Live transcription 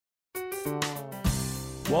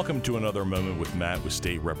Welcome to another Moment with Matt with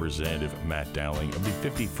State Representative Matt Dowling of the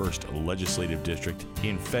 51st Legislative District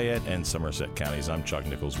in Fayette and Somerset Counties. I'm Chuck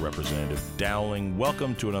Nichols, Representative Dowling.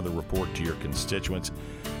 Welcome to another report to your constituents.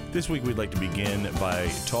 This week we'd like to begin by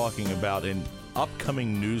talking about an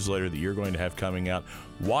upcoming newsletter that you're going to have coming out.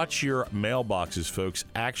 Watch your mailboxes, folks.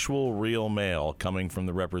 Actual real mail coming from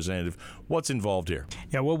the representative. What's involved here?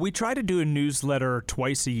 Yeah, well, we try to do a newsletter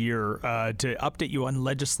twice a year to update you on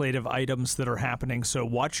legislative items that are happening. So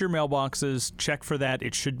watch your mailboxes. Check for that.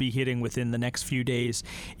 It should be hitting within the next few days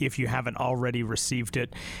if you haven't already received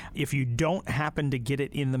it. If you don't happen to get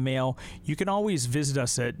it in the mail, you can always visit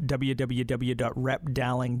us at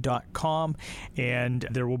www.repdowling.com, and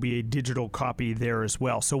there will be a digital copy there as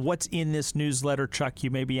well. So what's in this newsletter, Chuck,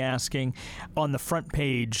 you may be asking? On the front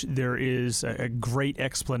page, there is a great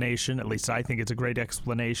explanation, at least I think it's a great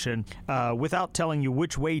explanation, without telling you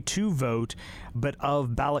which way to vote, but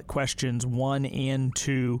of ballot questions 1 and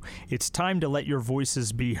 2. It's time to let your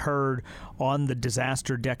voices be heard on the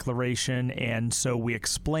disaster declaration, and so we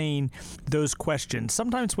explain those questions.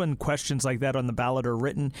 Sometimes when questions like that on the ballot are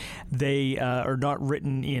written, they are not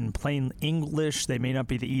written in plain English. They may not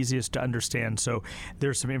be the easiest to understand, so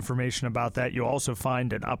there's some information about that. You'll also find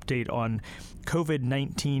an update on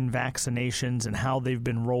COVID-19 vaccinations and how they've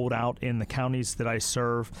been rolled out in the counties that I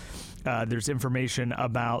serve. There's information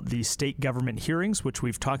about the state government hearings, which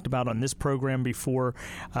we've talked about on this program before,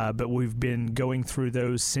 but we've been going through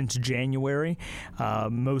those since January,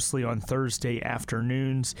 mostly on Thursday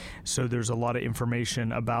afternoons. So there's a lot of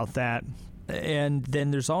information about that. And then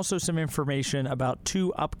there's also some information about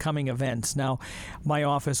 2 upcoming events. Now, my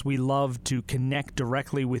office, we love to connect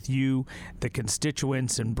directly with you, the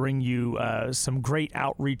constituents, and bring you some great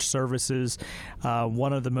outreach services.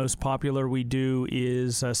 One of the most popular we do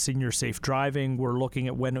is Senior Safe Driving. We're looking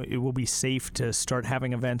at when it will be safe to start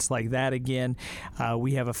having events like that again.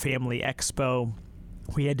 We have a family expo.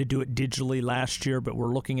 We had to do it digitally last year, but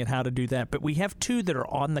we're looking at how to do that. But we have 2 that are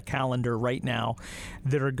on the calendar right now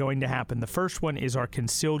that are going to happen. The first one is our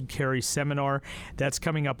Concealed Carry Seminar. That's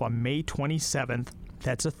coming up on May 27th.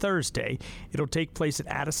 That's a Thursday. It'll take place at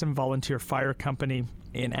Addison Volunteer Fire Company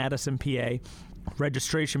in Addison, PA.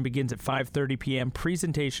 Registration begins at 5:30 p.m.,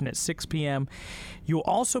 presentation at 6 p.m. You'll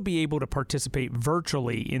also be able to participate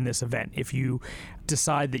virtually in this event. If you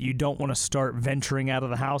decide that you don't want to start venturing out of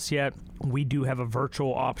the house yet, we do have a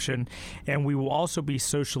virtual option, and we will also be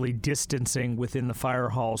socially distancing within the fire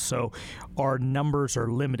hall, so our numbers are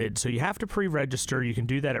limited. So you have to pre-register. You can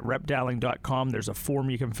do that at repdowling.com. There's a form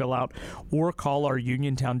you can fill out, or call our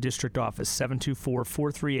Uniontown District Office,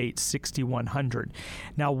 724-438-6100.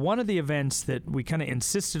 Now, one of the events that we kind of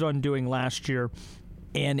insisted on doing last year,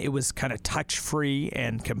 and it was kind of touch-free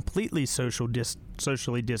and completely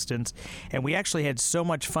socially distanced, and we actually had so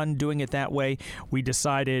much fun doing it that way, we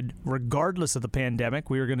decided, regardless of the pandemic,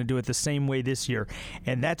 we were going to do it the same way this year,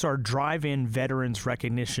 and that's our drive-in Veterans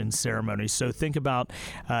Recognition Ceremony. So think about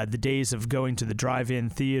the days of going to the drive-in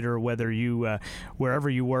theater, whether you, wherever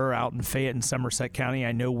you were out in Fayette and Somerset County.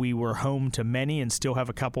 I know we were home to many and still have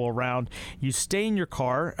a couple around. You stay in your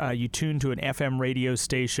car, you tune to an FM radio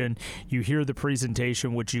station, you hear the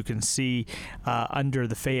presentation, which you can see under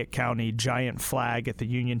the Fayette County giant flag at the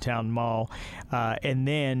Uniontown Mall, and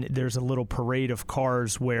then there's a little parade of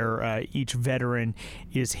cars where each veteran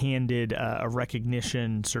is handed a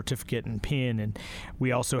recognition certificate and pin, and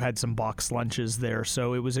we also had some box lunches there.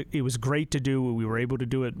 So it was great to do. We were able to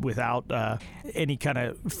do it without any kind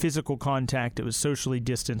of physical contact. It was socially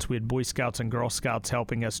distanced. We had Boy Scouts and Girl Scouts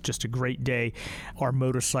helping us. Just a great day. Our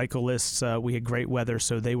motorcyclists, we had great weather,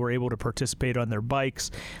 so they were able to participate on their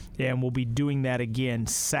bikes. And we'll be doing that again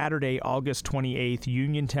Saturday, August 28th,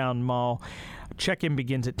 Uniontown Mall. Check-in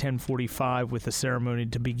begins at 10:45 with the ceremony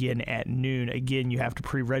to begin at noon. Again, you have to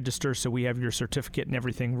pre-register, so we have your certificate and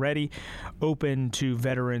everything ready. Open to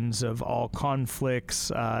veterans of all conflicts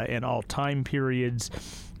and all time periods.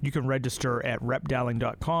 You can register at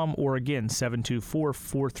repdowling.com or, again,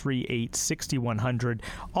 724-438-6100.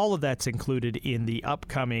 All of that's included in the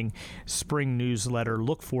upcoming spring newsletter.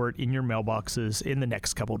 Look for it in your mailboxes in the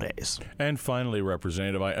next couple days. And finally,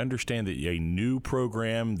 Representative, I understand that a new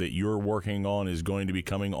program that you're working on is going to be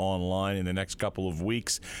coming online in the next couple of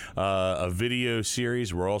weeks, a video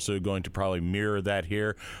series. We're also going to probably mirror that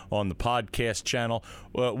here on the podcast channel.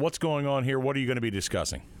 What's going on here? What are you going to be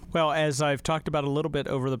discussing? Well, as I've talked about a little bit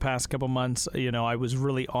over the past couple months, I was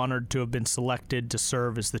really honored to have been selected to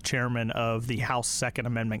serve as the chairman of the House Second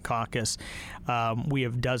Amendment Caucus. We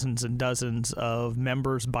have dozens and dozens of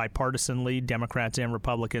members, bipartisanly, Democrats and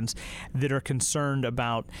Republicans, that are concerned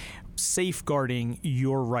about safeguarding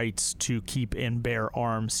your rights to keep and bear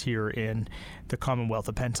arms here in the Commonwealth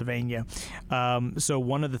of Pennsylvania. So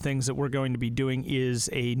one of the things that we're going to be doing is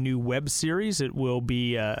a new web series. It will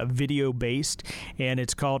be video-based, and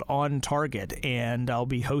it's called On Target, and I'll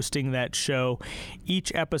be hosting that show.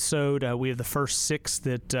 Each episode, we have the first 6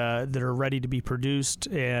 that are ready to be produced,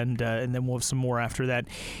 and then we'll have some more after that.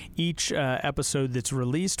 Each episode that's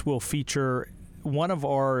released will feature one of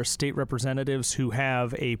our state representatives who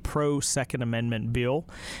have a pro-Second Amendment bill.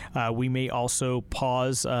 We may also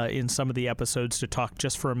pause in some of the episodes to talk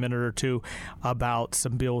just for a minute or two about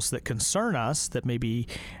some bills that concern us that maybe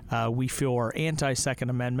we feel are anti-Second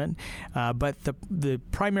Amendment. But the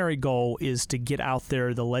primary goal is to get out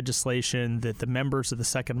there the legislation that the members of the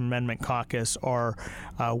Second Amendment Caucus are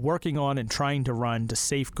working on and trying to run to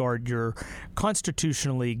safeguard your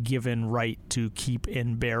constitutionally given right to keep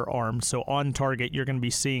and bear arms. So On Target, you're going to be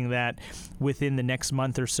seeing that within the next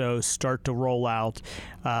month or so start to roll out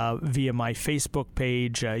via my Facebook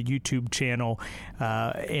page, YouTube channel,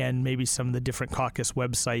 and maybe some of the different caucus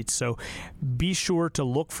websites. So be sure to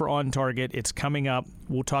look for On Target. It's coming up.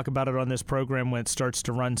 We'll talk about it on this program when it starts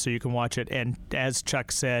to run so you can watch it. And as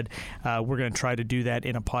Chuck said, we're going to try to do that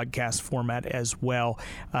in a podcast format as well.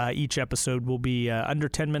 Each episode will be under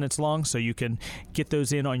 10 minutes long, so you can get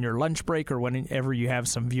those in on your lunch break or whenever you have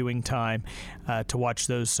some viewing time to watch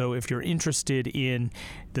those. So if you're interested in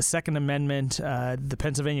the Second Amendment, the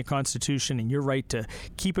Pennsylvania Constitution, and your right to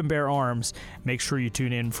keep and bear arms, make sure you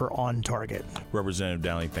tune in for On Target. Representative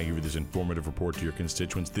Dowling, thank you for this informative report to your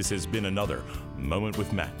constituents. This has been another Moment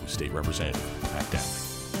with Matt, with State Representative Matt Dowling.